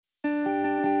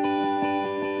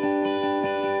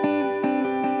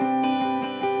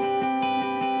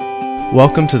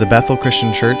Welcome to the Bethel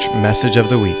Christian Church Message of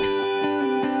the Week.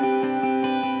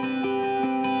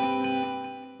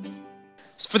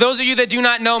 For those of you that do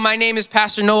not know, my name is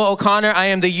Pastor Noah O'Connor. I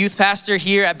am the youth pastor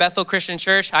here at Bethel Christian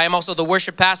Church. I am also the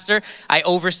worship pastor. I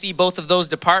oversee both of those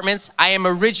departments. I am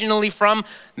originally from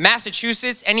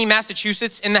Massachusetts. Any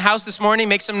Massachusetts in the house this morning?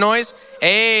 Make some noise.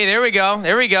 Hey, there we go.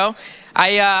 There we go.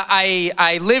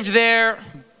 I lived there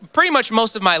pretty much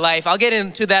most of my life. I'll get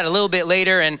into that a little bit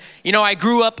later. And,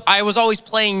 I was always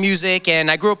playing music,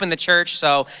 and I grew up in the church.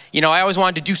 So, I always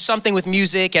wanted to do something with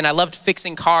music, and I loved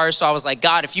fixing cars. So I was like,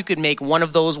 God, if you could make one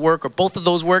of those work or both of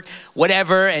those work,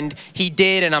 whatever. And he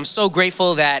did. And I'm so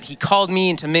grateful that he called me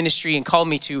into ministry and called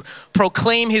me to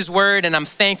proclaim his word. And I'm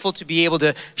thankful to be able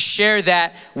to share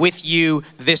that with you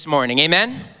this morning.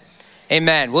 Amen.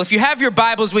 Amen. Well, if you have your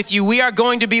Bibles with you, we are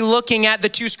going to be looking at the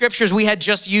two scriptures we had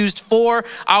just used for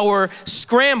our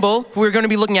scramble. We're going to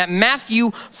be looking at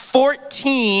Matthew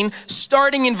 14,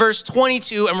 starting in verse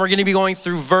 22, and we're going to be going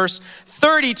through verse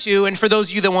 32. And for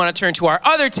those of you that want to turn to our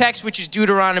other text, which is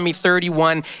Deuteronomy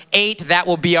 31:8, that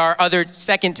will be our other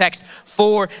second text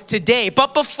for today.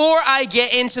 But before I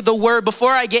get into the word,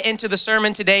 before I get into the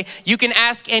sermon today, you can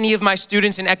ask any of my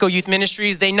students in Echo Youth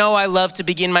Ministries. They know I love to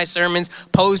begin my sermons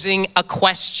posing a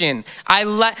question.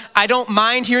 I don't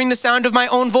mind hearing the sound of my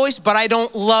own voice, but I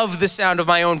don't love the sound of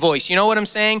my own voice. You know what I'm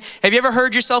saying? Have you ever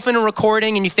heard yourself in a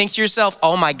recording and you think to yourself,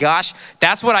 oh my gosh,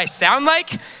 that's what I sound like?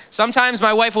 Sometimes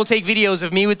my wife will take videos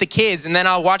of me with the kids and then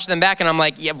I'll watch them back and I'm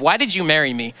like, yeah, why did you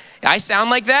marry me? I sound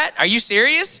like that? Are you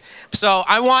serious? So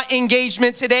I want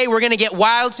engagement today. We're going to get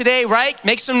wild today, right?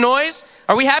 Make some noise.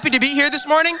 Are we happy to be here this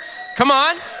morning? Come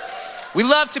on. We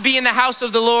love to be in the house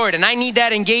of the Lord, and I need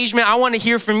that engagement. I want to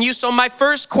hear from you. So my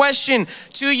first question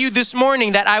to you this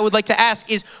morning that I would like to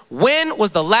ask is, when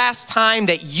was the last time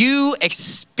that you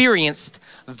experienced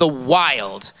the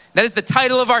wild? That is the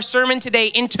title of our sermon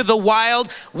today, Into the Wild.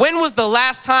 When was the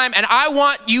last time? And I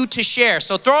want you to share.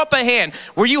 So throw up a hand.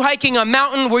 Were you hiking a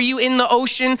mountain? Were you in the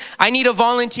ocean? I need a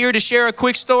volunteer to share a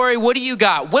quick story. What do you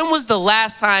got? When was the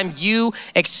last time you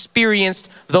experienced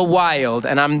the wild?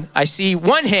 And I see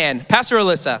one hand. Pastor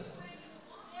Alyssa.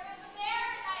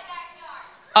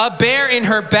 A bear in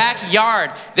her backyard.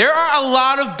 There are a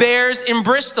lot of bears in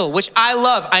Bristol, which I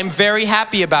love. I'm very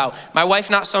happy about. My wife,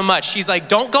 not so much. She's like,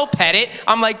 don't go pet it.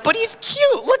 I'm like, but he's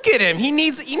cute. Look at him. He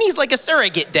needs like a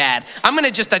surrogate dad. I'm going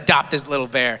to just adopt this little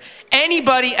bear.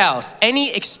 Anybody else?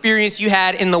 Any experience you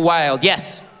had in the wild?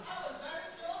 Yes.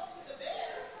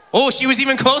 Oh, she was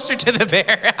even closer to the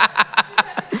bear.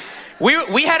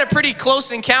 We had a pretty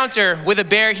close encounter with a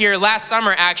bear here last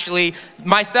summer, actually.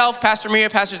 Myself, Pastor Maria,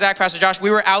 Pastor Zach, Pastor Josh, we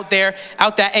were out there,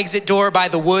 out that exit door by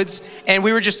the woods, and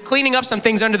we were just cleaning up some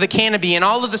things under the canopy, and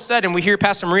all of a sudden, we hear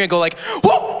Pastor Maria go like,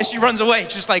 whoa, and she runs away,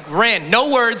 just like ran.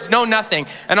 No words, no nothing.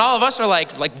 And all of us are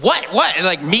like what?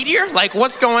 Like meteor? Like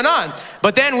what's going on?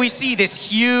 But then we see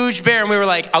this huge bear, and we were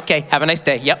like, okay, have a nice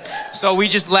day, yep. So we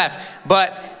just left.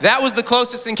 But that was the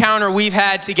closest encounter we've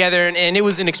had together, and it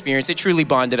was an experience. It truly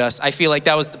bonded us. I feel like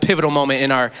that was the pivotal moment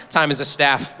in our time as a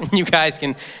staff. You guys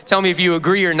can tell me if you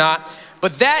agree or not.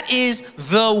 But that is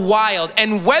the wild.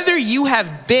 And whether you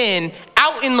have been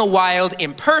out in the wild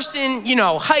in person,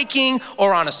 hiking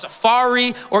or on a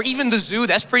safari or even the zoo,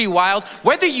 that's pretty wild.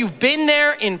 Whether you've been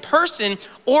there in person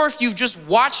or if you've just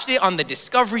watched it on the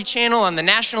Discovery Channel, on the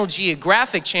National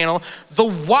Geographic Channel, the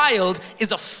wild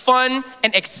is a fun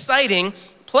and exciting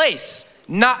place.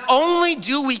 Not only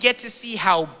do we get to see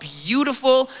how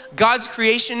beautiful God's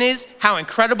creation is, how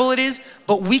incredible it is,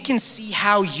 but we can see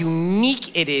how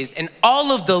unique it is. And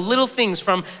all of the little things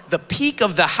from the peak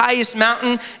of the highest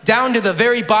mountain down to the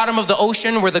very bottom of the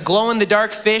ocean where the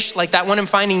glow-in-the-dark fish, like that one in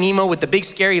Finding Nemo with the big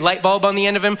scary light bulb on the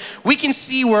end of him, we can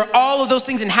see where all of those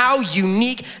things and how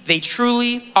unique they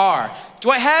truly are.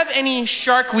 Do I have any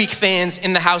Shark Week fans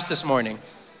in the house this morning?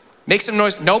 Make some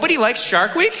noise. Nobody likes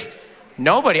Shark Week?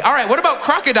 Nobody. All right, what about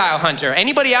Crocodile Hunter?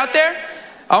 Anybody out there?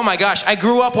 Oh my gosh, I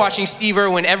grew up watching Steve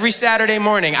Irwin every Saturday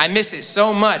morning. I miss it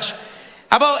so much.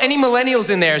 How about any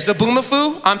millennials in there?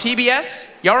 Zoboomafoo on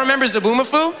PBS? Y'all remember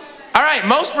Zoboomafoo? All right,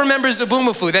 most remember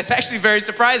Zoboomafoo. That's actually very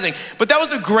surprising. But that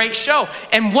was a great show.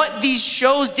 And what these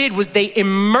shows did was they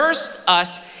immersed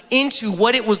us into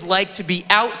what it was like to be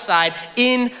outside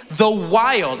in the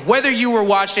wild. Whether you were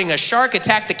watching a shark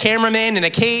attack the cameraman in a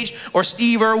cage or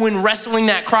Steve Irwin wrestling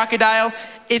that crocodile,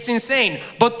 it's insane.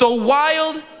 But the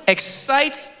wild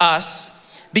excites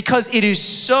us because it is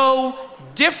so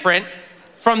different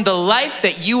from the life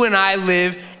that you and I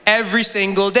live every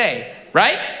single day,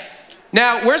 right?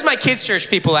 Now, where's my kids' church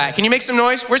people at? Can you make some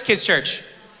noise? Where's kids' church?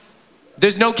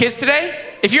 There's no kids today?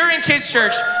 If you're in kids'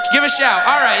 church, give a shout.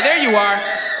 All right, there you are.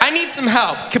 I need some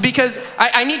help because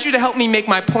I need you to help me make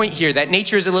my point here that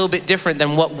nature is a little bit different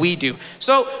than what we do.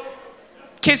 So,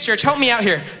 Kids Church, help me out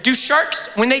here. Do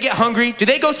sharks, when they get hungry, do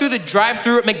they go through the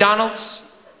drive-thru at McDonald's?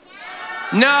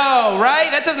 No, right?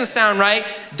 That doesn't sound right.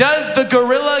 Does the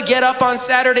gorilla get up on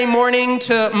Saturday morning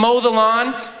to mow the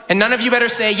lawn? And none of you better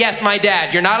say, yes, my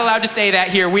dad. You're not allowed to say that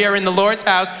here. We are in the Lord's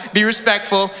house. Be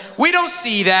respectful. We don't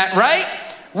see that, right?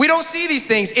 We don't see these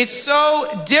things. It's so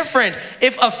different.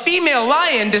 If a female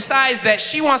lion decides that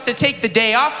she wants to take the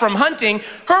day off from hunting,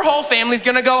 her whole family's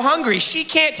gonna go hungry. She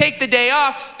can't take the day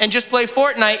off and just play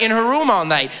Fortnite in her room all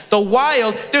night. The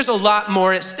wild, there's a lot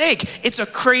more at stake. It's a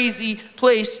crazy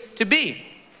place to be.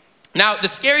 Now, the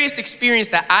scariest experience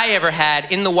that I ever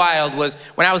had in the wild was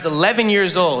when I was 11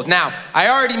 years old. Now, I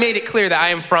already made it clear that I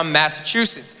am from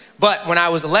Massachusetts, but when I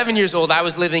was 11 years old, I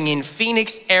was living in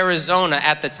Phoenix, Arizona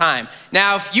at the time.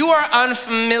 Now, if you are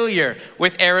unfamiliar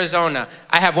with Arizona,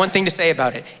 I have one thing to say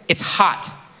about it. It's hot.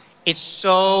 It's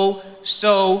so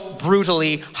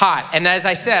brutally hot. And as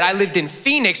I said, I lived in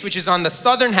Phoenix, which is on the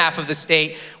southern half of the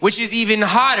state, which is even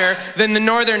hotter than the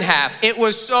northern half. It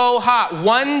was so hot.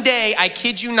 One day, I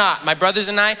kid you not, my brothers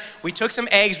and I, we took some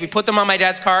eggs, we put them on my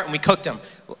dad's car, and we cooked them.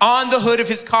 On the hood of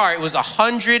his car, it was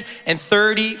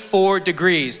 134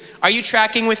 degrees. Are you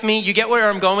tracking with me? You get where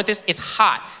I'm going with this? It's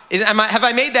hot. Have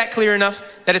I made that clear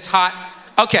enough that it's hot?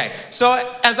 Okay, so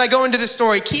as I go into this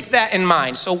story, keep that in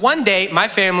mind. So one day, my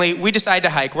family, we decided to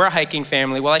hike. We're a hiking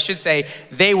family. Well, I should say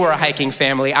they were a hiking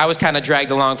family. I was kind of dragged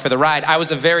along for the ride. I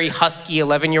was a very husky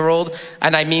 11-year-old,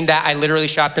 and I mean that I literally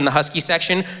shopped in the husky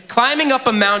section. Climbing up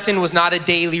a mountain was not a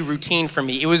daily routine for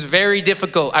me. It was very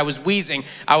difficult. I was wheezing.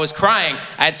 I was crying.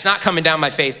 I had snot coming down my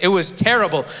face. It was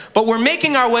terrible. But we're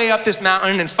making our way up this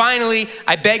mountain, and finally,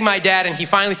 I beg my dad, and he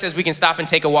finally says we can stop and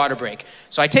take a water break.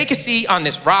 So I take a seat on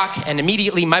this rock, and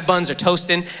immediately my buns are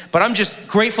toasting, but I'm just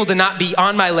grateful to not be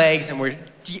on my legs, and we're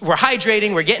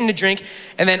hydrating, we're getting a drink,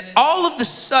 and then all of the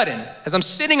sudden, as I'm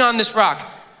sitting on this rock,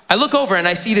 I look over and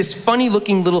I see this funny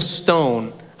looking little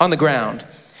stone on the ground.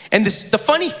 And the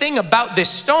funny thing about this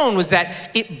stone was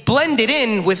that it blended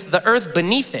in with the earth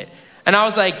beneath it. And I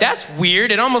was like, that's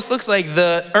weird. It almost looks like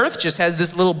the earth just has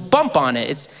this little bump on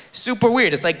it. It's super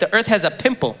weird. It's like the earth has a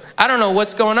pimple. I don't know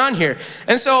what's going on here.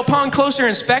 And so upon closer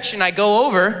inspection, I go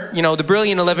over, the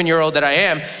brilliant 11-year-old that I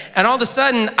am, and all of a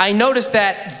sudden, I notice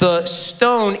that the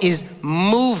stone is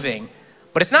moving.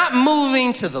 But it's not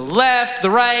moving to the left, the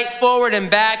right, forward, and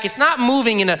back. It's not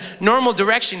moving in a normal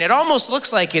direction. It almost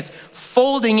looks like it's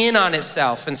folding in on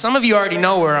itself. And some of you already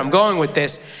know where I'm going with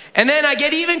this. And then I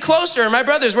get even closer, and my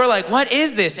brothers were like, what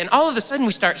is this? And all of a sudden,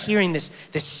 we start hearing this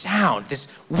sound, this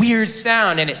weird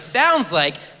sound. And it sounds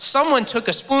like someone took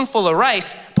a spoonful of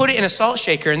rice, put it in a salt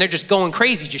shaker, and they're just going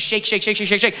crazy, just shake, shake, shake, shake,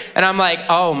 shake, shake. And I'm like,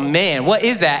 oh man, what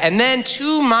is that? And then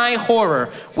to my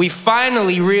horror, we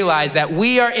finally realize that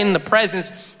we are in the presence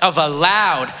of a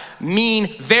loud,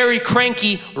 mean, very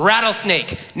cranky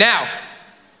rattlesnake. Now,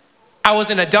 I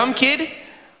wasn't a dumb kid,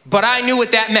 but I knew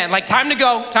what that meant. Like, time to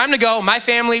go, time to go. My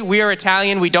family, we are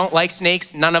Italian. We don't like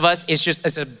snakes. None of us.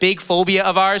 It's a big phobia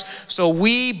of ours. So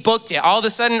we booked it. All of a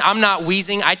sudden, I'm not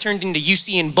wheezing. I turned into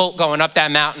Usain Bolt going up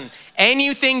that mountain.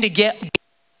 Anything to get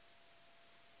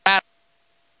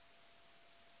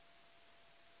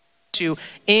to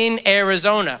in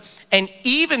Arizona. And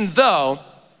even though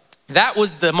that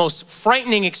was the most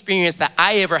frightening experience that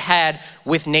I ever had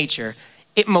with nature,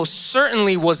 it most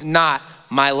certainly was not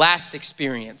my last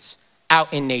experience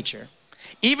out in nature.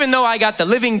 Even though I got the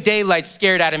living daylight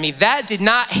scared out of me, that did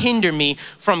not hinder me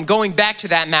from going back to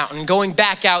that mountain, going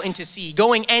back out into sea,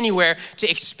 going anywhere to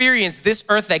experience this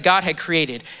earth that God had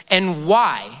created. And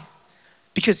why?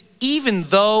 Because even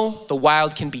though the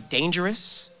wild can be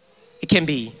dangerous, it can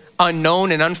be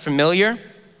unknown and unfamiliar,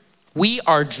 we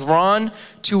are drawn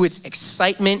to its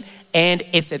excitement and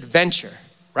its adventure,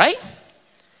 right?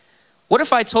 What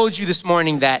if I told you this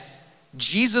morning that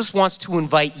Jesus wants to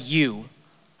invite you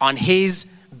on his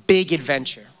big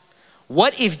adventure?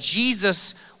 What if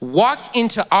Jesus walked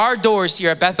into our doors here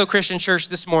at Bethel Christian Church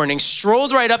this morning,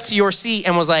 strolled right up to your seat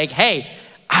and was like, hey,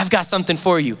 I've got something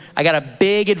for you. I got a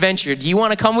big adventure. Do you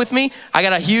want to come with me? I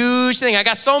got a huge thing. I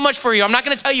got so much for you. I'm not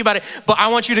going to tell you about it, but I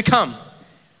want you to come.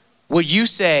 Would you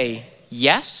say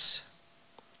yes,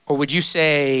 or would you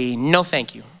say no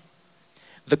thank you?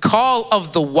 The call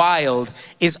of the wild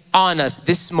is on us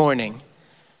this morning.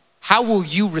 How will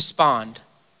you respond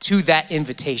to that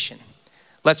invitation?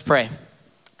 Let's pray.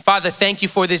 Father, thank you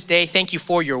for this day. Thank you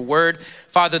for your word.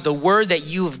 Father, the word that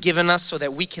you have given us so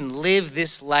that we can live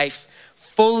this life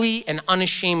fully and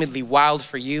unashamedly wild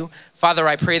for you. Father,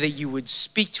 I pray that you would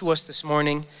speak to us this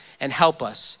morning and help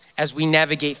us as we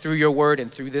navigate through your word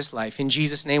and through this life. In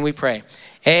Jesus' name we pray.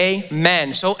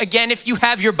 Amen. So again, if you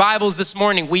have your Bibles this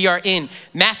morning, we are in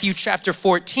Matthew chapter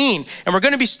 14, and we're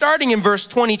going to be starting in verse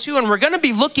 22, and we're going to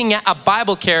be looking at a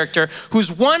Bible character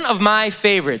who's one of my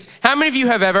favorites. How many of you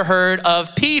have ever heard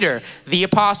of Peter, the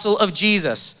apostle of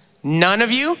Jesus? None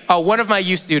of you? Oh, one of my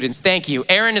youth students. Thank you.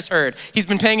 Aaron has heard. He's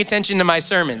been paying attention to my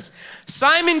sermons.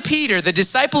 Simon Peter, the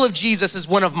disciple of Jesus, is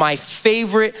one of my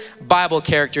favorite Bible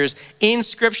characters in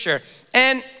Scripture.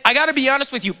 And I got to be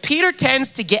honest with you, Peter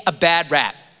tends to get a bad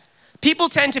rap. People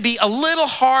tend to be a little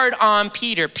hard on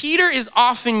Peter. Peter is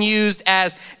often used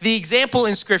as the example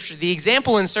in Scripture. The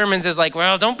example in sermons is like,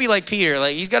 well, don't be like Peter.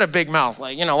 Like, he's got a big mouth.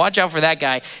 Like, watch out for that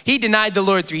guy. He denied the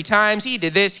Lord 3 times. He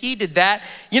did this, he did that.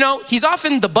 He's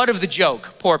often the butt of the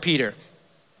joke, poor Peter.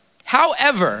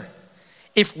 However,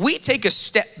 if we take a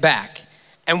step back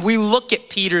and we look at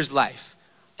Peter's life,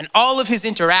 and all of his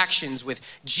interactions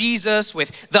with Jesus,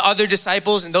 with the other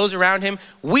disciples and those around him,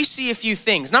 we see a few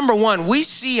things. Number one, we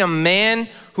see a man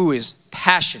who is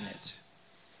passionate.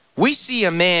 We see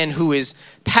a man who is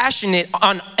passionate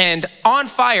and on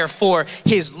fire for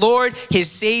his Lord, his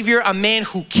Savior, a man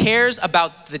who cares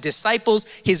about the disciples,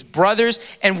 his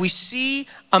brothers, and we see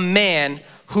a man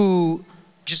who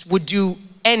just would do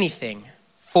anything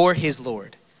for his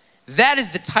Lord. That is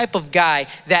the type of guy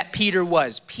that Peter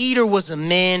was. Peter was a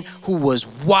man who was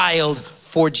wild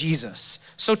for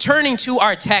Jesus. So turning to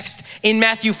our text in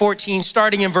Matthew 14,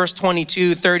 starting in verse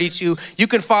 22, 32, you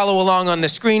can follow along on the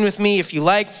screen with me if you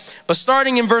like. But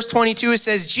starting in verse 22, it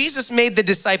says, Jesus made the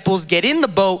disciples get in the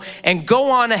boat and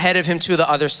go on ahead of him to the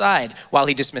other side while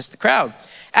he dismissed the crowd.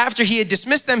 After he had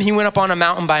dismissed them, he went up on a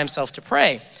mountain by himself to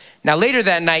pray. Now later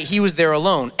that night, he was there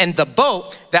alone, and the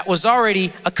boat that was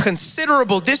already a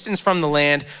considerable distance from the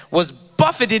land was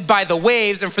buffeted by the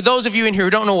waves. And for those of you in here who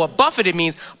don't know what buffeted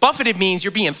means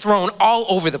you're being thrown all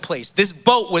over the place. This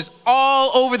boat was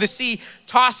all over the sea,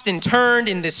 tossed and turned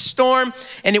in this storm,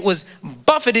 and it was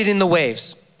buffeted in the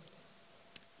waves.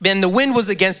 And the wind was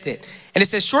against it. And it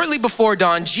says, shortly before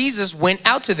dawn, Jesus went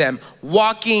out to them,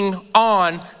 walking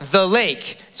on the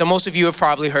lake. So most of you have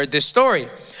probably heard this story.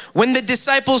 When the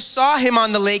disciples saw him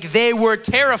on the lake, they were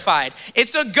terrified.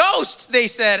 It's a ghost, they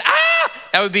said. Ah!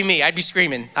 That would be me. I'd be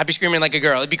screaming. I'd be screaming like a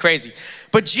girl. It'd be crazy.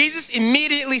 But Jesus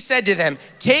immediately said to them,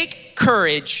 take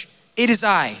courage. It is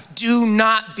I. Do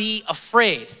not be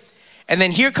afraid. And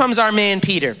then here comes our man,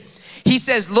 Peter. He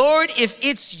says, Lord, if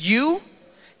it's you,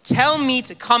 tell me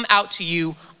to come out to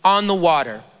you on the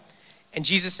water. And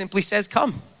Jesus simply says,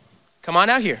 come on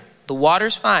out here. The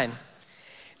water's fine.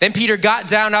 Then Peter got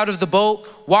down out of the boat,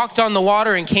 walked on the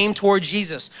water, and came toward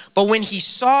Jesus. But when he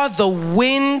saw the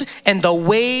wind and the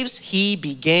waves, he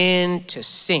began to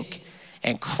sink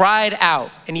and cried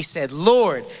out. And he said,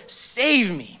 Lord,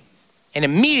 save me. And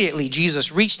immediately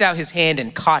Jesus reached out his hand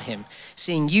and caught him,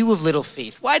 saying, you of little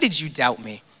faith, why did you doubt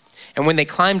me? And when they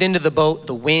climbed into the boat,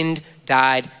 the wind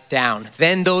died down.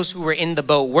 Then those who were in the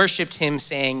boat worshiped him,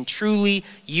 saying, truly,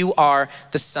 you are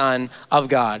the Son of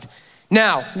God.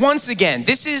 Now, once again,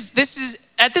 this is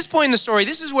at this point in the story,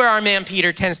 this is where our man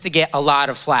Peter tends to get a lot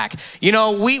of flack.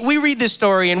 We read this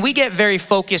story and we get very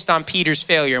focused on Peter's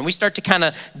failure, and we start to kind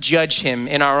of judge him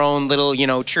in our own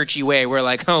little, churchy way. We're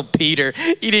like, oh, Peter,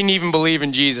 he didn't even believe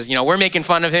in Jesus. We're making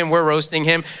fun of him, we're roasting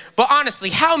him. But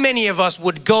honestly, how many of us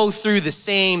would go through the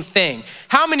same thing?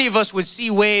 How many of us would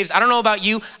see waves? I don't know about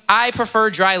you. I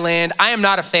prefer dry land. I am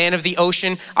not a fan of the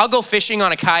ocean. I'll go fishing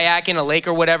on a kayak in a lake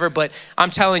or whatever, but I'm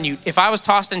telling you, if I was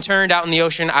tossed and turned out in the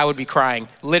ocean, I would be crying,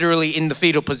 literally in the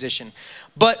fetal position.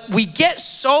 But we get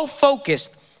so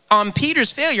focused on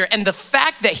Peter's failure and the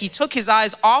fact that he took his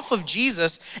eyes off of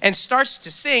Jesus and starts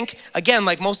to sink, again,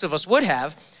 like most of us would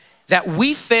have, that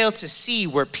we fail to see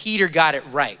where Peter got it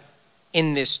right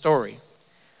in this story.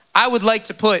 I would like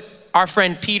to put our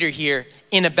friend Peter here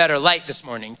in a better light this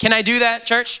morning. Can I do that,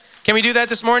 church? Can we do that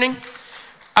this morning?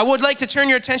 I would like to turn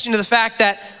your attention to the fact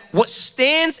that what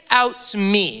stands out to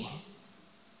me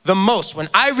the most when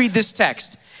I read this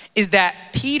text is that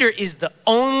Peter is the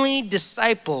only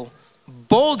disciple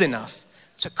bold enough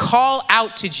to call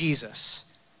out to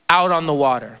Jesus out on the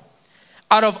water.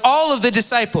 Out of all of the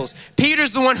disciples,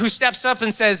 Peter's the one who steps up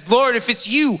and says, Lord, if it's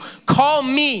you, call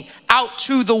me out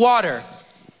to the water.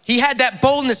 He had that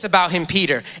boldness about him,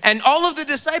 Peter. And all of the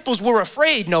disciples were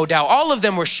afraid, no doubt. All of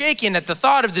them were shaken at the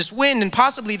thought of this wind and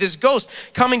possibly this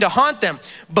ghost coming to haunt them.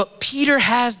 But Peter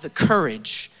has the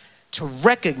courage to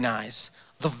recognize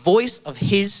the voice of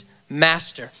his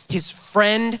master, his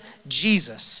friend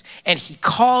Jesus. And he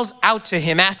calls out to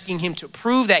him, asking him to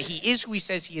prove that he is who he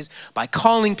says he is by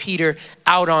calling Peter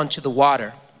out onto the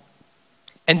water.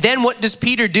 And then what does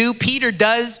Peter do? Peter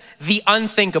does the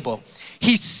unthinkable.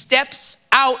 He steps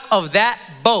out of that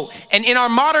boat. And in our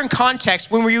modern context,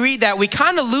 when we read that, we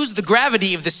kind of lose the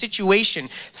gravity of the situation.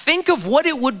 Think of what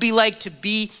it would be like to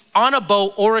be on a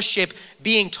boat or a ship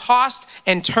being tossed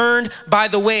and turned by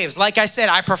the waves. Like I said,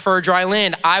 I prefer dry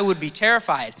land. I would be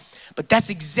terrified. But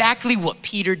that's exactly what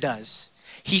Peter does.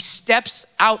 He steps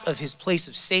out of his place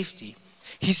of safety.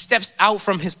 He steps out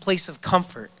from his place of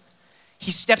comfort. He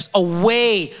steps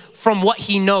away from what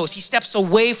he knows. He steps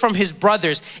away from his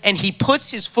brothers, and he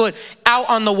puts his foot out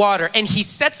on the water, and he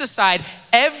sets aside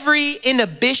every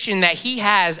inhibition that he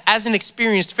has as an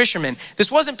experienced fisherman.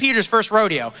 This wasn't Peter's first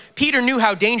rodeo. Peter knew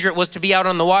how dangerous it was to be out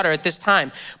on the water at this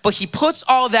time, but he puts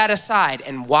all that aside.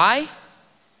 And why?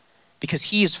 Because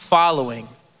he is following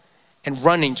and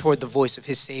running toward the voice of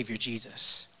his Savior,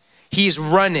 Jesus. He is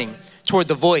running toward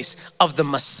the voice of the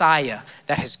Messiah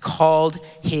that has called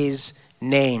his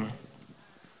name.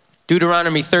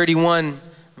 Deuteronomy 31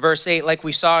 verse 8, like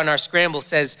we saw in our scramble,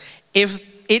 says, if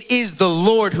it is the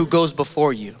Lord who goes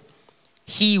before you,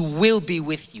 he will be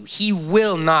with you. He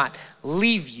will not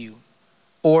leave you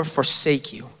or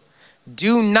forsake you.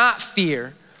 Do not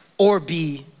fear or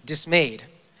be dismayed.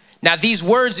 Now, these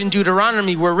words in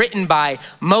Deuteronomy were written by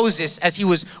Moses as he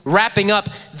was wrapping up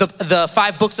the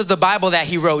 5 books of the Bible that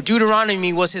he wrote.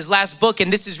 Deuteronomy was his last book,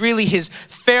 and this is really his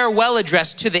farewell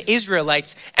address to the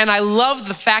Israelites. And I love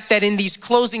the fact that in these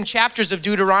closing chapters of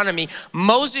Deuteronomy,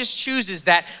 Moses chooses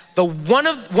that one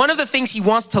of the things he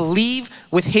wants to leave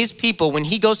with his people when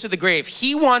he goes to the grave,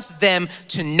 he wants them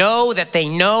to know that they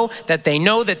know that they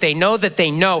know that they know that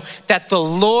they know that the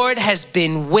Lord has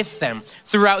been with them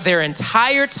throughout their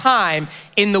entire time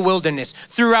in the wilderness,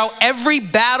 throughout every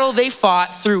battle they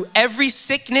fought, through every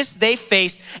sickness they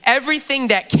faced, everything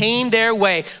that came their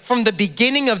way, from the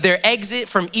beginning of their exit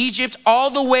from Egypt all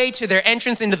the way to their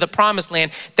entrance into the promised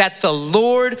land, that the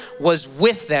Lord was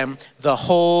with them the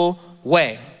whole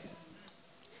way.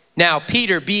 Now,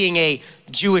 Peter, being a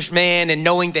Jewish man and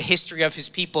knowing the history of his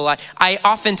people, I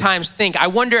oftentimes think, I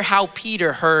wonder how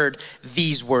Peter heard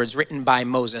these words written by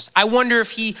Moses. I wonder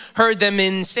if he heard them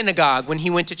in synagogue when he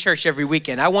went to church every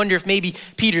weekend. I wonder if maybe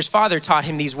Peter's father taught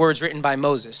him these words written by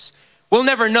Moses. We'll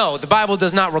never know. The Bible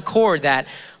does not record that.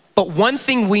 But one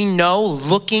thing we know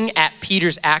looking at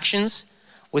Peter's actions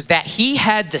was that he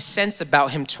had the sense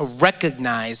about him to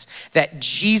recognize that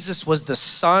Jesus was the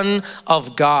Son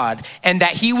of God and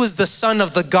that he was the Son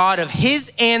of the God of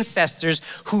his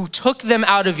ancestors who took them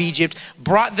out of Egypt,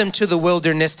 brought them to the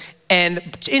wilderness and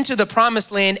into the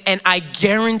promised land. And I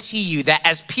guarantee you that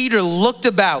as Peter looked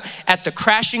about at the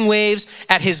crashing waves,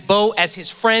 at his boat, as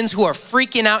his friends who are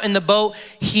freaking out in the boat,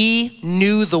 he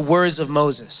knew the words of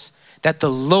Moses, that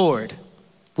the Lord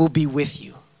will be with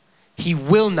you. He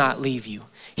will not leave you.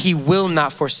 He will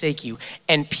not forsake you.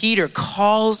 And Peter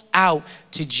calls out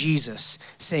to Jesus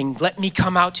saying, let me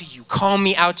come out to you. Call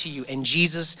me out to you. And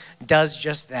Jesus does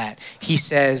just that. He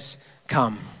says,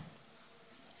 come.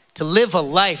 To live a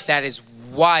life that is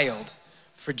wild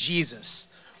for Jesus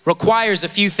requires a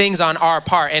few things on our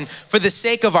part. And for the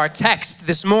sake of our text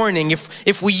this morning,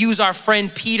 if we use our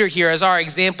friend Peter here as our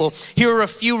example, here are a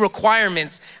few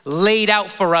requirements laid out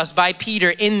for us by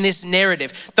Peter in this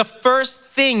narrative. The first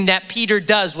thing that Peter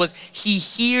does was he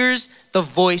hears the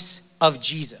voice of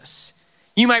Jesus.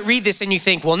 You might read this and you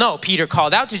think, well, no, Peter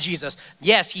called out to Jesus.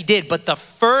 Yes, he did. But the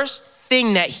first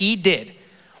thing that he did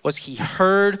was he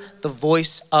heard the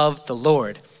voice of the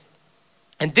Lord.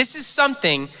 And this is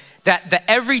something that the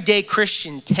everyday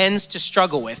Christian tends to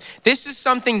struggle with. This is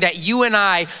something that you and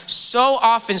I so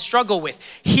often struggle with,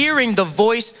 hearing the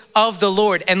voice of the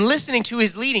Lord and listening to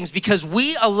his leadings, because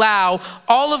we allow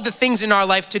all of the things in our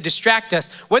life to distract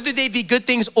us, whether they be good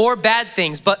things or bad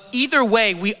things. But either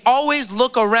way, we always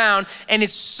look around, and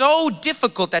it's so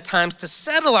difficult at times to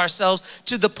settle ourselves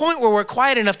to the point where we're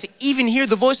quiet enough to even hear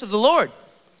the voice of the Lord.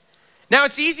 Now,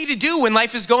 it's easy to do when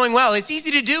life is going well. It's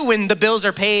easy to do when the bills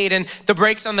are paid and the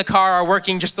brakes on the car are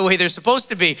working just the way they're supposed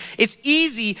to be. It's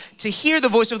easy to hear the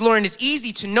voice of the Lord, and it's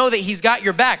easy to know that he's got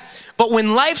your back. But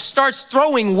when life starts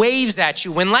throwing waves at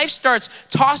you, when life starts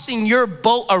tossing your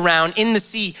boat around in the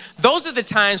sea, those are the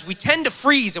times we tend to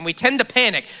freeze and we tend to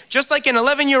panic. Just like an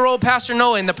 11-year-old Pastor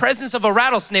Noah in the presence of a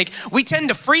rattlesnake, we tend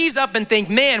to freeze up and think,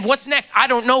 man, what's next? I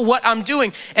don't know what I'm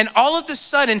doing. And all of a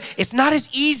sudden, it's not as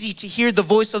easy to hear the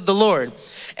voice of the Lord.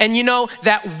 And you know,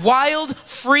 that wild,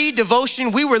 free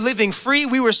devotion, we were living free.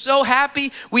 We were so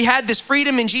happy. We had this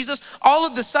freedom in Jesus. All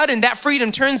of a sudden, that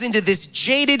freedom turns into this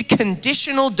jaded,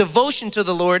 conditional devotion to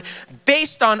the Lord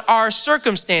based on our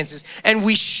circumstances. And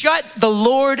we shut the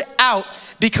Lord out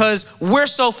because we're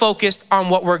so focused on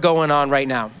what we're going on right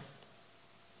now.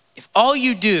 If all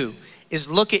you do is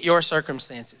look at your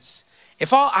circumstances,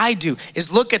 if all I do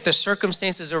is look at the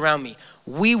circumstances around me,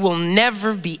 we will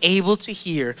never be able to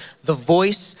hear the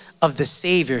voice of the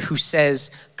Savior who says,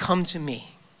 come to me.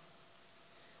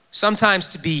 Sometimes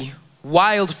to be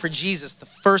wild for Jesus, the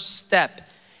first step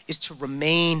is to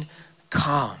remain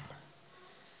calm.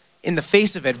 In the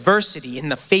face of adversity, in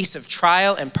the face of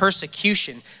trial and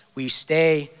persecution, we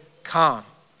stay calm.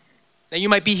 Now you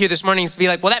might be here this morning and be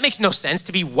like, well, that makes no sense.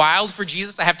 To be wild for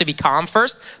Jesus, I have to be calm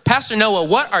first. Pastor Noah,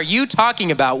 what are you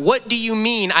talking about? What do you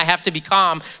mean I have to be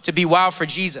calm to be wild for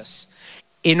Jesus?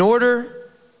 In order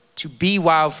to be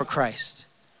wild for Christ,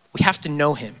 we have to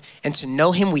know him. And to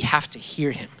know him, we have to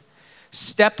hear him.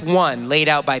 Step one, laid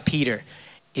out by Peter,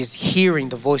 is hearing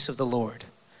the voice of the Lord.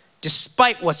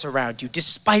 Despite what's around you,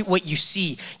 despite what you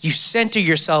see, you center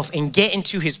yourself and get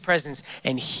into his presence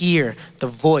and hear the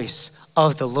voice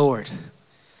of the Lord.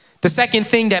 The second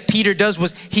thing that Peter does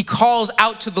was he calls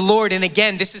out to the Lord. And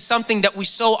again, this is something that we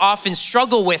so often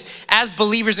struggle with as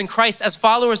believers in Christ, as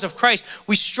followers of Christ.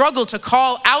 We struggle to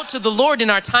call out to the Lord in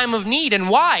our time of need. And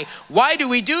why? Why do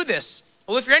we do this?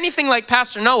 Well, if you're anything like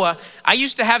Pastor Noah, I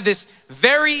used to have this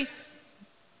very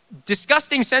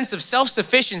disgusting sense of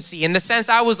self-sufficiency, in the sense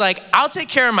I was like, I'll take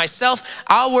care of myself,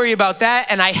 I'll worry about that.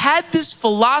 And I had this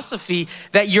philosophy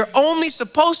that you're only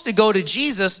supposed to go to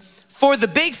Jesus for the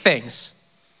big things.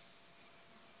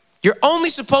 You're only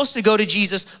supposed to go to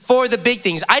Jesus for the big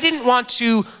things. I didn't want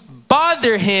to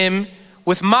bother him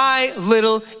with my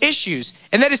little issues.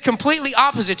 And that is completely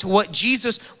opposite to what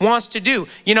Jesus wants to do.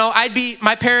 You know,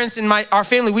 my parents and our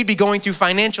family, we'd be going through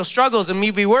financial struggles and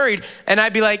we'd be worried. And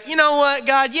I'd be like, you know what,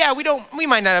 God, yeah, we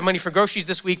might not have money for groceries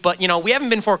this week, but you know, we haven't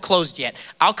been foreclosed yet.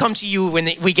 I'll come to you when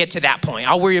we get to that point.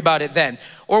 I'll worry about it then.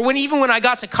 Or even when I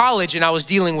got to college and I was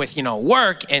dealing with, you know,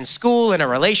 work and school and a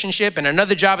relationship and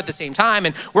another job at the same time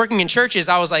and working in churches,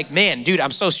 I was like, man, dude,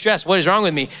 I'm so stressed. What is wrong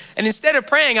with me? And instead of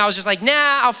praying, I was just like, nah,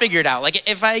 I'll figure it out. Like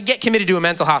if I get committed to a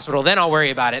mental hospital, then I'll worry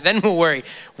about it. Then we'll worry.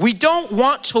 We don't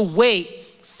want to wait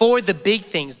for the big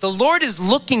things. The Lord is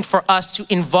looking for us to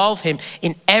involve him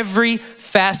in every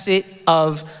facet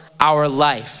of our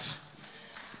life.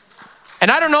 And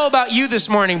I don't know about you this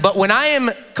morning, but when I am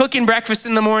cooking breakfast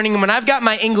in the morning, when I've got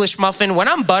my English muffin, when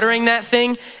I'm buttering that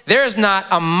thing, there is not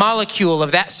a molecule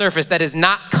of that surface that is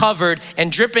not covered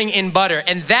and dripping in butter.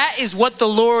 And that is what the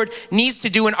Lord needs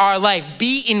to do in our life.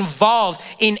 Be involved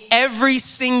in every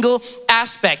single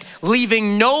aspect,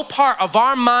 leaving no part of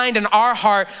our mind and our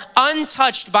heart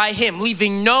untouched by him,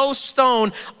 leaving no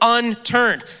stone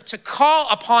unturned. To call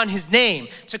upon his name,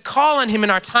 to call on him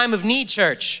in our time of need,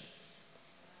 church.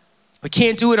 We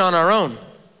can't do it on our own.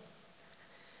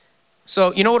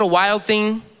 So you know what a wild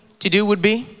thing to do would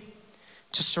be?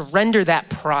 To surrender that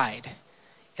pride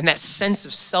and that sense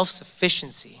of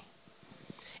self-sufficiency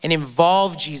and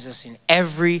involve Jesus in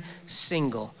every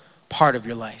single part of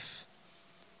your life.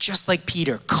 Just like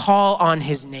Peter, call on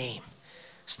his name.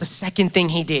 It's the second thing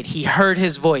he did. He heard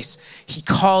his voice. He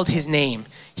called his name.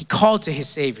 He called to his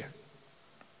Savior.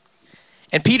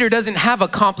 And Peter doesn't have a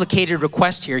complicated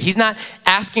request here. He's not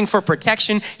asking for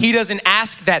protection. He doesn't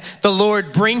ask that the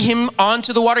Lord bring him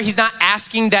onto the water. He's not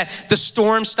asking that the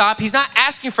storm stop. He's not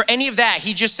asking for any of that.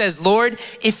 He just says, Lord,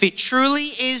 if it truly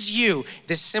is you,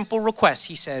 this simple request,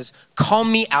 he says, call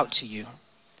me out to you.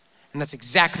 And that's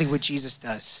exactly what Jesus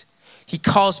does. He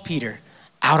calls Peter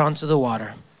out onto the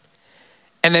water.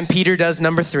 And then Peter does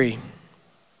number 3.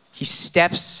 He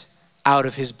steps out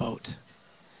of his boat.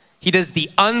 He does the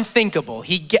unthinkable.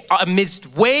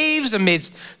 Amidst waves,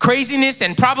 amidst craziness,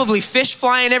 and probably fish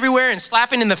flying everywhere and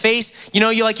slapping in the face. You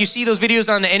know, you see those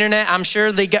videos on the internet. I'm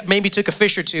sure they maybe took a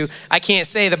fish or two. I can't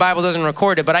say, the Bible doesn't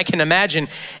record it, but I can imagine.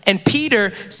 And Peter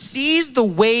sees the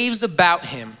waves about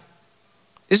him.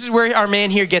 This is where our man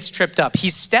here gets tripped up.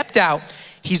 He's stepped out.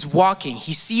 He's walking.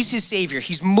 He sees his Savior.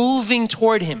 He's moving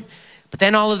toward him. But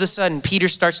then all of a sudden, Peter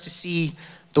starts to see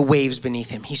the waves beneath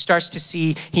him. He starts to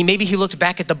see, maybe he looked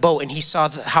back at the boat and he saw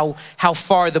how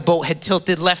far the boat had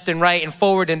tilted left and right and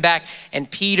forward and back, and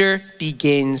Peter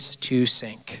begins to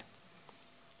sink.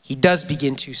 He does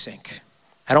begin to sink.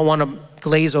 I don't want to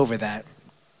glaze over that.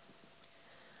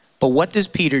 But what does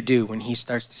Peter do when he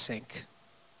starts to sink?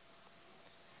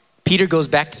 Peter goes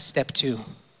back to step 2.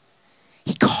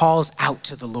 He calls out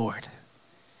to the Lord.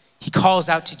 He calls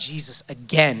out to Jesus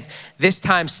again, this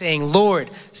time saying,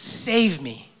 Lord, save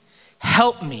me.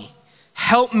 help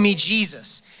me,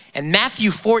 Jesus. And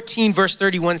Matthew 14 verse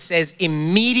 31 says,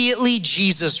 immediately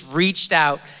Jesus reached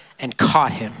out and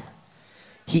caught him.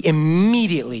 He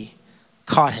immediately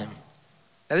caught him.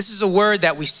 Now this is a word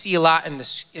that we see a lot in the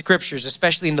scriptures,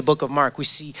 especially in the book of Mark. We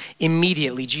see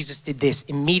immediately Jesus did this,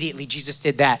 immediately Jesus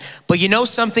did that. But you know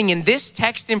something, in this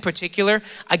text in particular,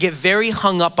 I get very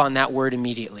hung up on that word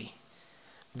immediately.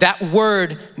 That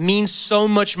word means so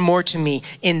much more to me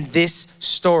in this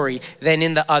story than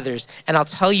in the others. And I'll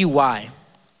tell you why.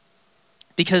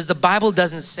 Because the Bible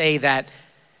doesn't say that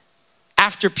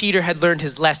after Peter had learned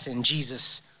his lesson,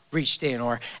 Jesus reached in,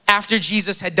 or after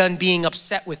Jesus had done being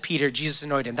upset with Peter, Jesus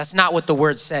annoyed him. That's not what the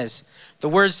word says. The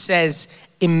word says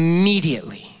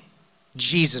immediately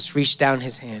Jesus reached down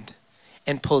his hand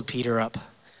and pulled Peter up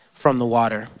from the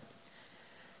water.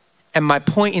 And my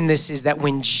point in this is that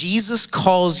when Jesus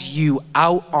calls you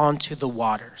out onto the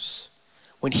waters,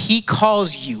 when he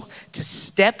calls you to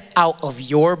step out of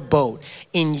your boat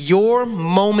in your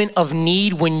moment of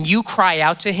need, when you cry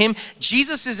out to him,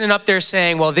 Jesus isn't up there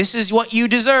saying, well, this is what you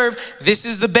deserve. This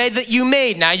is the bed that you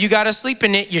made. Now you got to sleep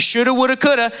in it. You shoulda, woulda,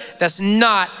 coulda. That's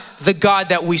not the God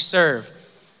that we serve.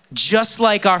 Just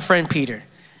like our friend Peter,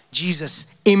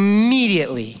 Jesus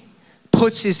immediately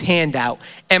puts his hand out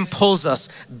and pulls us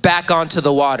back onto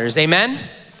the waters. Amen?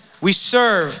 We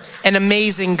serve an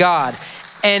amazing God.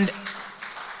 And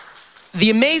the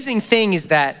amazing thing is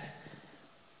that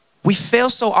we fail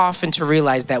so often to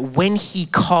realize that when he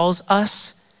calls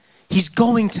us, he's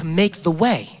going to make the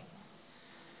way.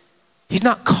 He's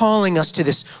not calling us to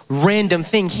this random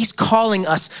thing. He's calling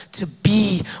us to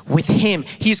be with him.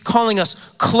 He's calling us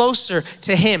closer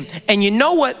to him. And you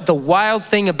know what the wild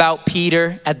thing about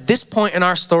Peter at this point in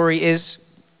our story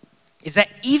is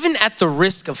that even at the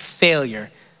risk of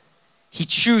failure, he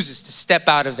chooses to step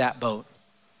out of that boat.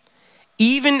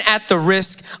 Even at the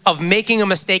risk of making a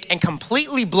mistake and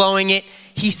completely blowing it,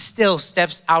 he still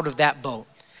steps out of that boat.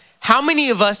 How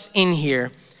many of us in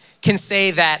here can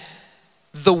say that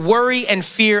the worry and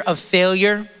fear of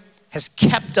failure has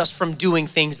kept us from doing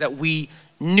things that we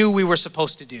knew we were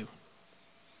supposed to do?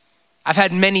 I've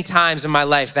had many times in my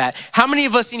life that. How many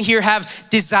of us in here have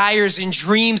desires and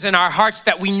dreams in our hearts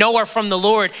that we know are from the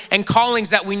Lord, and callings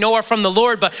that we know are from the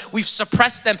Lord, but we've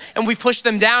suppressed them and we've pushed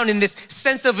them down in this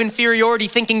sense of inferiority,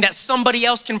 thinking that somebody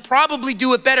else can probably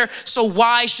do it better, so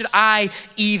why should I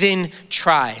even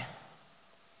try?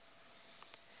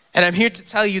 And I'm here to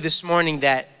tell you this morning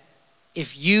that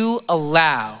if you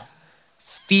allow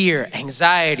fear,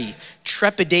 anxiety,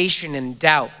 trepidation, and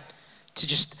doubt to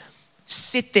just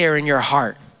sit there in your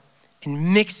heart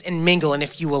and mix and mingle, and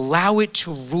if you allow it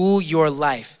to rule your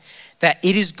life, that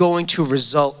it is going to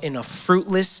result in a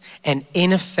fruitless and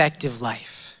ineffective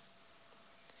life.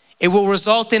 It will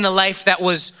result in a life that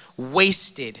was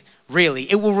wasted,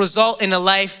 really. It will result in a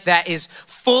life that is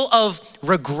full of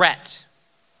regret.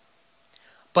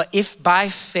 But if by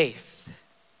faith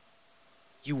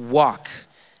you walk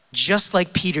just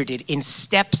like Peter did, in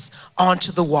steps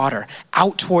onto the water,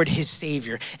 out toward his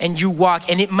Savior, and you walk,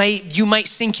 and you might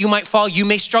sink, you might fall, you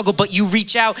may struggle, but you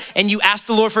reach out and you ask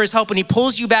the Lord for his help and he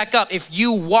pulls you back up. If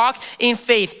you walk in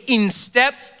faith, in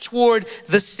step toward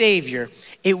the Savior,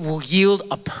 it will yield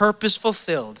a purpose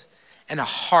fulfilled and a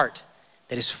heart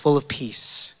that is full of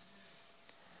peace.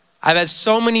 I've had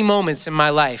so many moments in my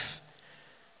life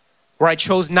where I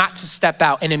chose not to step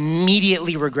out and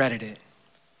immediately regretted it.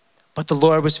 But the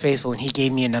Lord was faithful and he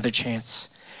gave me another chance.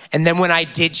 And then when I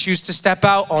did choose to step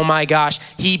out, oh my gosh,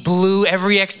 he blew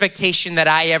every expectation that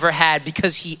I ever had,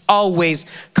 because he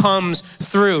always comes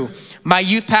through. My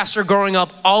youth pastor growing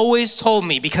up always told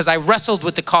me, because I wrestled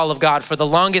with the call of God for the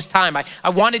longest time. I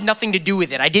wanted nothing to do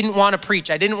with it. I didn't want to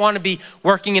preach. I didn't want to be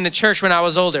working in the church when I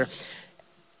was older.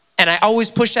 And I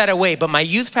always pushed that away. But my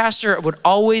youth pastor would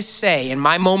always say, in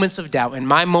my moments of doubt, in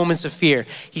my moments of fear,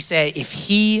 he said, if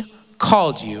he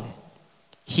called you,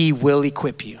 he will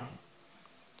equip you.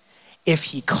 If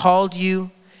he called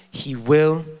you, he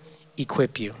will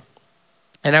equip you.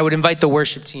 And I would invite the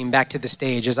worship team back to the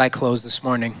stage as I close this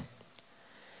morning.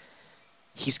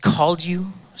 He's called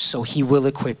you, so he will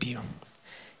equip you.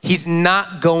 He's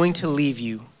not going to leave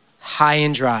you high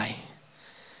and dry.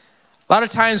 A lot of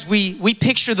times we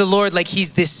picture the Lord like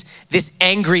he's this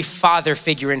angry father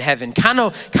figure in heaven, kind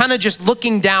of just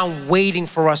looking down, waiting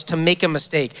for us to make a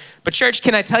mistake. But church,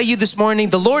 can I tell you this morning,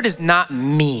 the Lord is not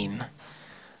mean.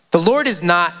 The Lord is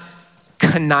not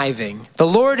conniving. The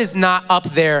Lord is not up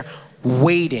there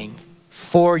waiting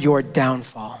for your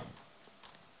downfall.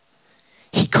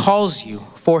 He calls you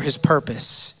for his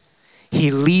purpose. He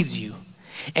leads you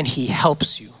and he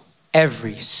helps you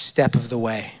every step of the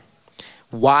way.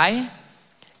 Why?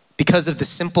 because of the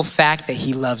simple fact that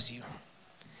he loves you.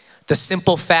 The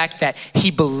simple fact that he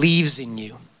believes in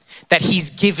you, that he's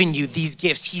given you these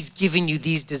gifts, he's given you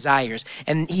these desires.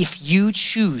 And if you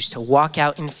choose to walk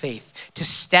out in faith, to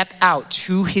step out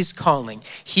to his calling,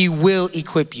 he will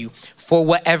equip you for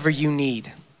whatever you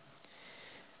need.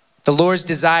 The Lord's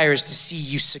desire is to see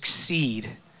you succeed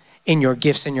in your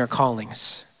gifts and your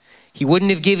callings. He wouldn't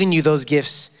have given you those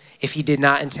gifts if he did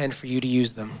not intend for you to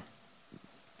use them.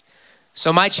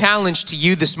 So my challenge to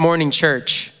you this morning,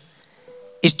 church,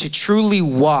 is to truly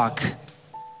walk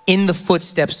in the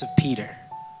footsteps of Peter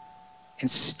and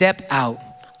step out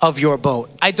of your boat.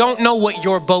 I don't know what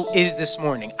your boat is this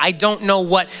morning. I don't know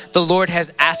what the Lord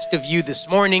has asked of you this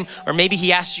morning, or maybe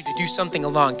he asked you to do something a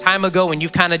long time ago and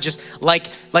you've kind of just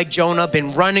like Jonah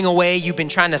been running away. You've been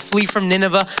trying to flee from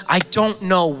Nineveh. I don't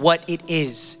know what it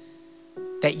is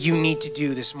that you need to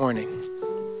do this morning.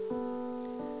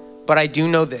 But I do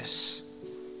know this.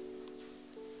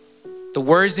 The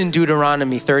words in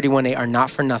Deuteronomy 31:8 are not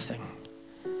for nothing.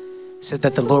 It says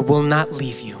that the Lord will not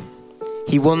leave you.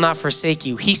 He will not forsake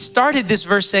you. He started this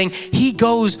verse saying, he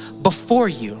goes before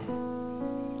you.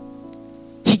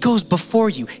 He goes before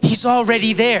you. He's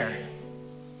already there.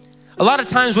 A lot of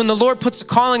times when the Lord puts a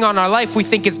calling on our life, we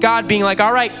think it's God being like,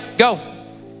 all right, go.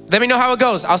 Let me know how it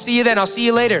goes. I'll see you then. I'll see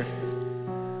you later.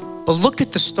 But look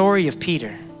at the story of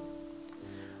Peter.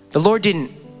 The Lord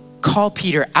didn't call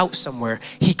Peter out somewhere.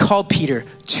 He called Peter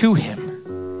to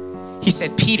him. He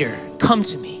said, Peter, come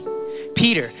to me.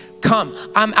 Peter, come,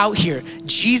 I'm out here.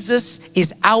 Jesus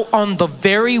is out on the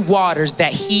very waters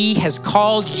that he has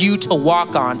called you to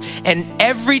walk on. And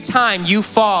every time you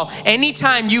fall,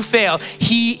 anytime you fail,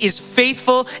 he is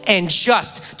faithful and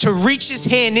just to reach his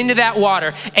hand into that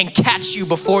water and catch you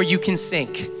before you can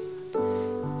sink.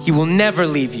 He will never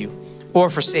leave you or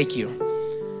forsake you.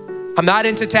 I'm not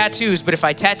into tattoos, but if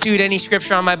I tattooed any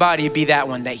scripture on my body, it'd be that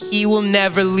one, that he will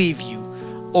never leave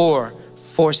you or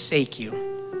forsake you.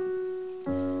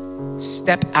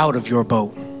 Step out of your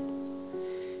boat.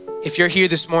 If you're here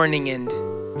this morning and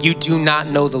you do not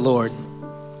know the Lord,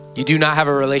 you do not have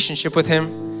a relationship with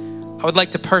him, I would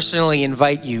like to personally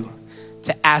invite you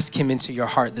to ask him into your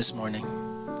heart this morning.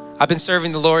 I've been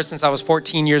serving the Lord since I was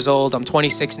 14 years old. I'm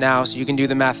 26 now, so you can do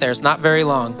the math there. It's not very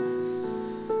long.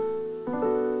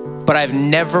 But I've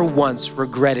never once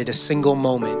regretted a single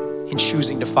moment in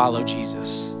choosing to follow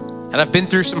Jesus. And I've been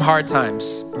through some hard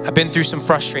times. I've been through some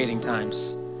frustrating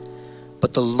times.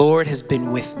 But the Lord has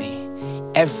been with me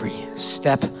every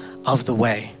step of the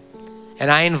way.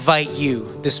 And I invite you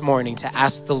this morning to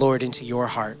ask the Lord into your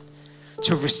heart,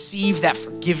 to receive that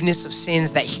forgiveness of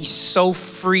sins that he so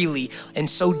freely and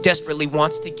so desperately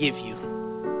wants to give you.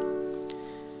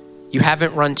 You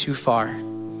haven't run too far.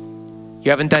 You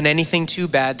haven't done anything too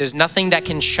bad. There's nothing that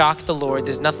can shock the Lord.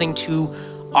 There's nothing too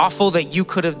awful that you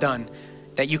could have done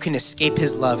that you can escape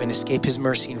his love and escape his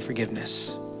mercy and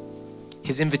forgiveness.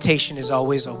 His invitation is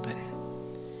always open.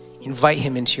 Invite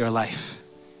him into your life.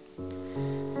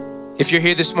 If you're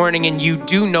here this morning and you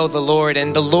do know the Lord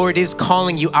and the Lord is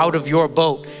calling you out of your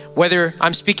boat, whether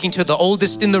I'm speaking to the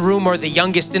oldest in the room or the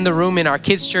youngest in the room in our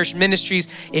kids' church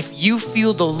ministries, if you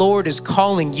feel the Lord is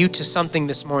calling you to something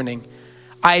this morning,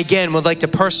 I again would like to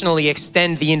personally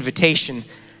extend the invitation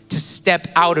to step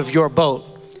out of your boat.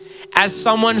 As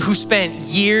someone who spent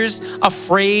years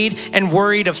afraid and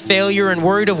worried of failure and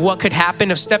worried of what could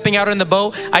happen of stepping out in the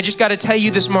boat, I just got to tell you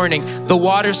this morning, the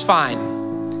water's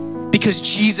fine because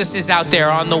Jesus is out there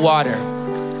on the water.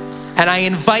 And I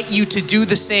invite you to do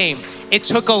the same. It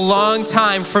took a long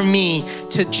time for me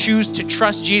to choose to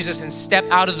trust Jesus and step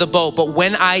out of the boat. But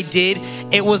when I did,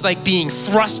 it was like being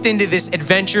thrust into this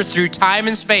adventure through time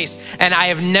and space. And I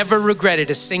have never regretted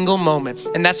a single moment.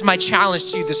 And that's my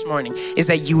challenge to you this morning, is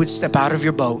that you would step out of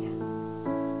your boat.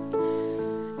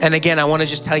 And again, I want to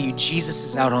just tell you, Jesus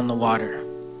is out on the water.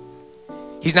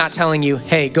 He's not telling you,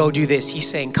 hey, go do this. He's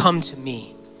saying, come to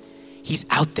me. He's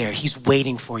out there. He's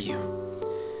waiting for you.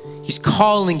 He's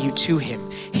calling you to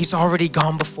him. He's already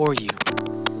gone before you,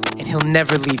 and he'll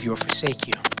never leave you or forsake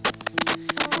you.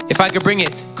 If I could bring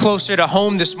it closer to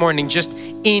home this morning, just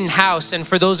in-house, and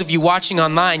for those of you watching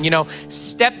online,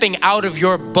 stepping out of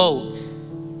your boat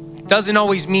doesn't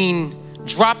always mean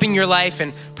dropping your life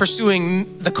and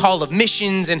pursuing the call of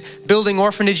missions and building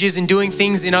orphanages and doing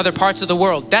things in other parts of the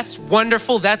world. That's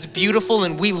wonderful, that's beautiful,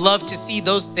 and we love to see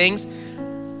those things.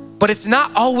 But it's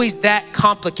not always that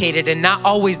complicated and not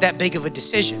always that big of a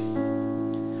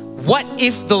decision. What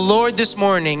if the Lord this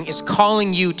morning is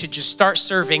calling you to just start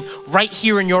serving right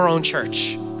here in your own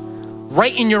church,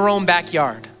 right in your own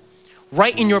backyard,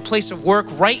 right in your place of work,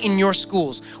 right in your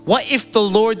schools? What if the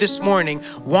Lord this morning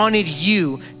wanted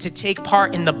you to take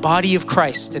part in the body of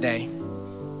Christ today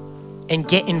and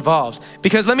get involved?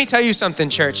 Because let me tell you something,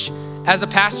 church. As a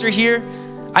pastor here,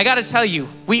 I gotta tell you,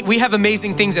 we have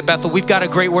amazing things at Bethel. We've got a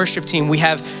great worship team. We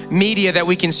have media that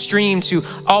we can stream to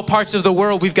all parts of the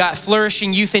world. We've got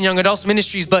flourishing youth and young adults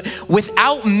ministries. But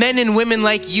without men and women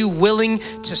like you willing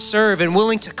to serve and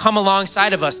willing to come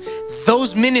alongside of us,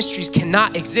 those ministries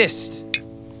cannot exist.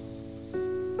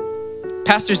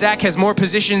 Pastor Zach has more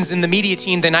positions in the media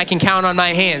team than I can count on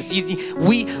my hands.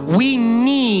 We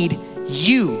need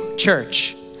you,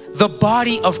 church. The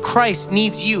body of Christ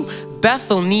needs you.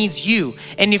 Bethel needs you.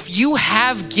 And if you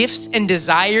have gifts and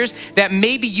desires that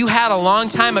maybe you had a long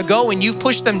time ago and you've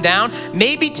pushed them down,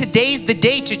 maybe today's the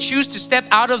day to choose to step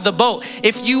out of the boat.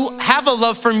 If you have a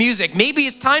love for music, maybe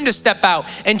it's time to step out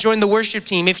and join the worship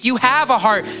team. If you have a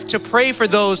heart to pray for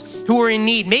those who are in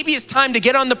need, maybe it's time to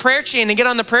get on the prayer chain and get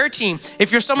on the prayer team.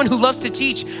 If you're someone who loves to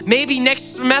teach, maybe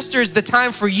next semester is the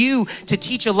time for you to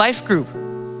teach a life group,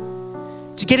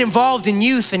 to get involved in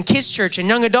youth and kids church and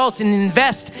young adults and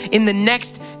invest in the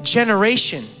next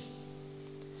generation.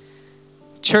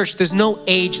 Church, there's no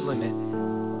age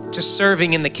limit to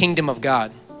serving in the kingdom of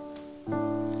God.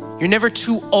 You're never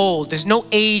too old. There's no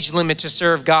age limit to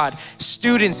serve God.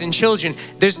 Students and children,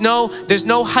 there's no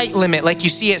height limit like you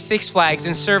see at Six Flags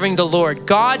in serving the Lord.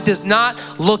 God does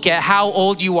not look at how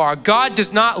old you are. God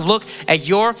does not look at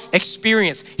your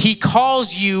experience. He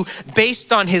calls you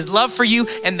based on his love for you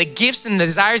and the gifts and the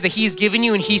desires that he's given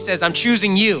you, and he says, I'm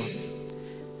choosing you.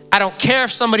 I don't care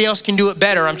if somebody else can do it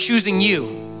better. I'm choosing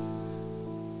you.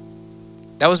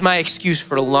 That was my excuse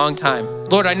for a long time.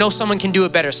 Lord, I know someone can do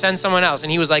it better. Send someone else.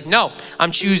 And he was like, no, I'm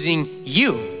choosing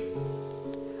you.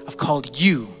 I've called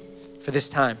you for this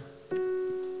time.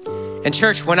 And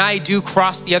church, when I do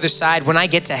cross the other side, when I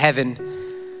get to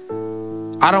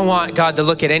heaven, I don't want God to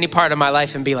look at any part of my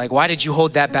life and be like, why did you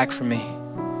hold that back from me?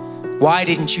 Why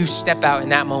didn't you step out in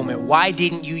that moment? Why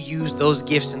didn't you use those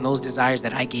gifts and those desires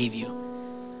that I gave you?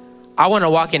 I want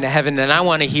to walk into heaven and I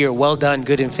want to hear, well done,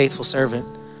 good and faithful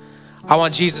servant. I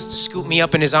want Jesus to scoop me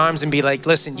up in his arms and be like,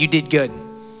 listen, you did good.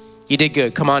 You did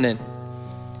good. Come on in.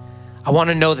 I want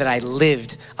to know that I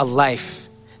lived a life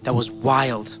that was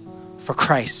wild for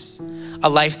Christ. A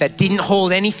life that didn't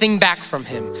hold anything back from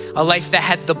him. A life that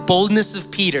had the boldness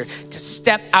of Peter to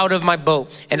step out of my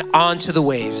boat and onto the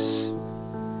waves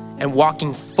and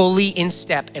walking fully in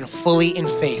step and fully in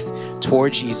faith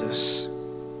toward Jesus.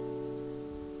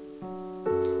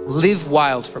 Live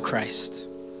wild for Christ.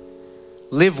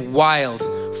 Live wild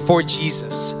for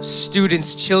Jesus.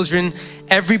 Students, children,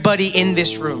 everybody in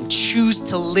this room, choose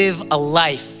to live a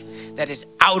life that is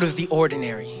out of the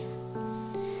ordinary.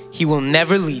 He will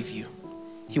never leave you.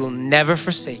 He will never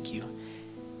forsake you.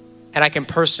 And I can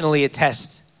personally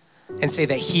attest and say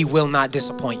that he will not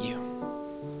disappoint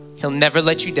you. He'll never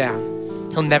let you down.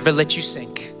 He'll never let you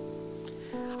sink.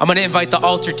 I'm gonna invite the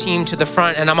altar team to the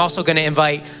front, and I'm also gonna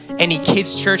invite any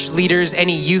kids church leaders,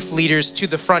 any youth leaders to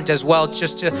the front as well,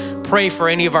 just to pray for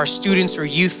any of our students or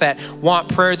youth that want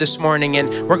prayer this morning.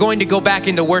 And we're going to go back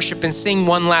into worship and sing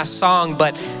one last song,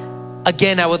 but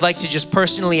again, I would like to just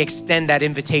personally extend that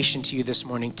invitation to you this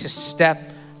morning to step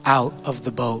out of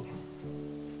the boat.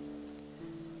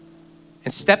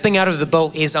 And stepping out of the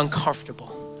boat is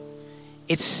uncomfortable.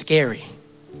 It's scary.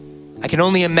 I can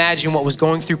only imagine what was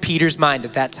going through Peter's mind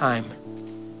at that time.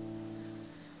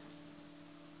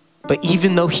 But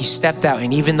even though he stepped out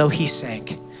and even though he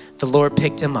sank, the Lord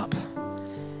picked him up.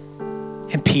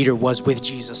 And Peter was with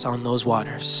Jesus on those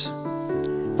waters.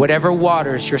 Whatever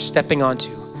waters you're stepping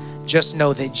onto, just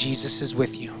know that Jesus is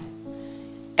with you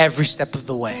every step of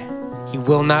the way. He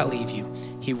will not leave you.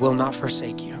 He will not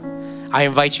forsake you. I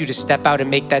invite you to step out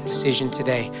and make that decision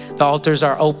today. The altars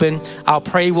are open. I'll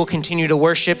pray, we'll continue to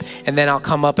worship, and then I'll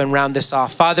come up and round this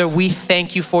off. Father, we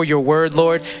thank you for your word,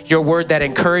 Lord, your word that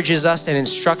encourages us and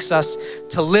instructs us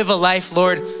to live a life,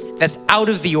 Lord, that's out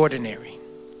of the ordinary.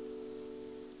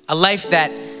 A life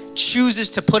that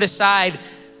chooses to put aside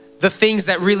the things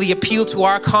that really appeal to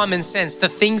our common sense, the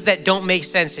things that don't make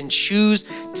sense, and choose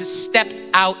to step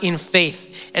out in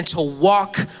faith and to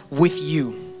walk with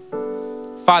you.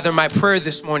 Father, my prayer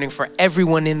this morning for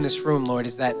everyone in this room, Lord,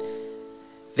 is that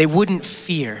they wouldn't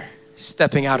fear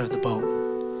stepping out of the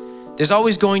boat. There's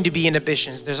always going to be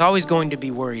inhibitions. There's always going to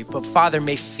be worry. But Father,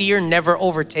 may fear never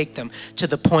overtake them to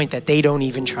the point that they don't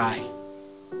even try.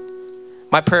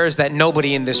 My prayer is that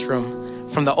nobody in this room,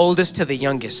 from the oldest to the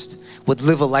youngest, would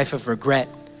live a life of regret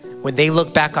when they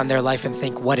look back on their life and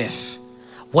think, what if?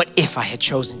 What if I had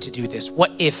chosen to do this?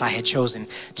 What if I had chosen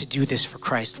to do this for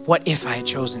Christ? What if I had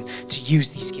chosen to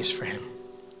use these gifts for him?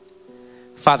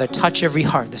 Father, touch every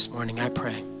heart this morning, I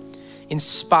pray.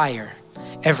 Inspire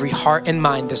every heart and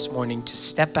mind this morning to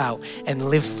step out and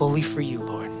live fully for you,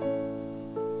 Lord.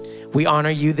 We honor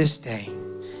you this day.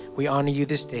 We honor you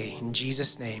this day in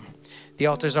Jesus' name. The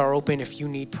altars are open if you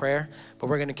need prayer, but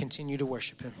we're going to continue to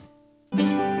worship him.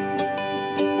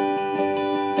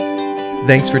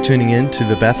 Thanks for tuning in to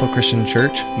the Bethel Christian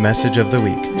Church Message of the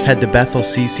Week. Head to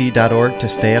bethelcc.org to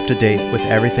stay up to date with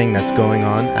everything that's going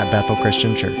on at Bethel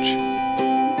Christian Church.